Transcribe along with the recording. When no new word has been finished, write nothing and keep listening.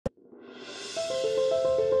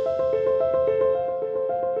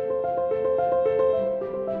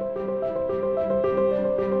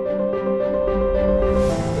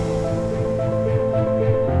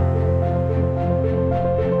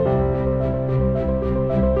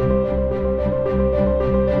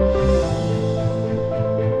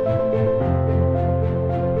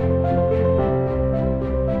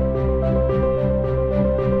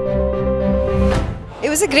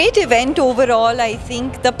was a great event overall. I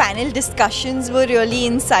think the panel discussions were really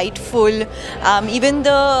insightful. Even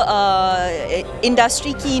the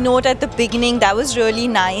industry keynote at the beginning, that was really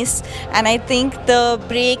nice. And I think the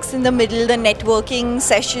breaks in the middle, the networking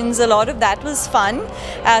sessions, a lot of that was fun.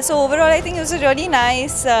 So overall, I think it was a really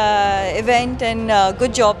nice event, and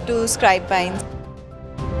good job to Scribevine.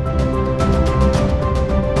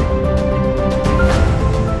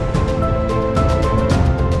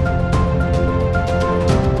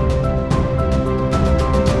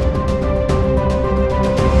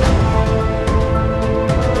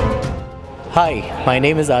 Hi, my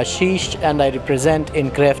name is Ashish and I represent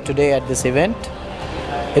InCraft today at this event.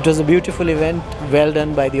 It was a beautiful event, well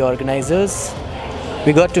done by the organizers.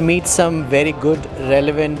 We got to meet some very good,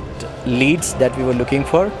 relevant leads that we were looking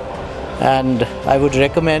for, and I would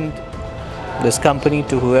recommend this company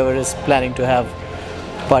to whoever is planning to have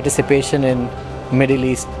participation in Middle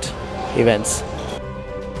East events.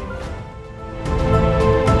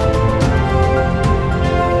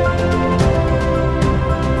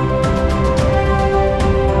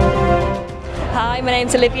 Hi, my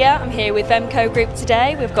name's Olivia. I'm here with Vemco Group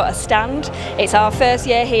today. We've got a stand. It's our first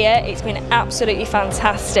year here. It's been absolutely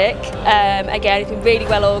fantastic. Again, it's been really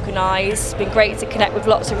well organised. It's been great to connect with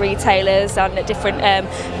lots of retailers and different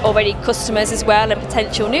already customers as well, and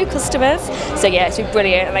potential new customers. So yeah, it's been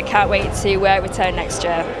brilliant, and I can't wait to return next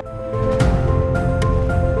year.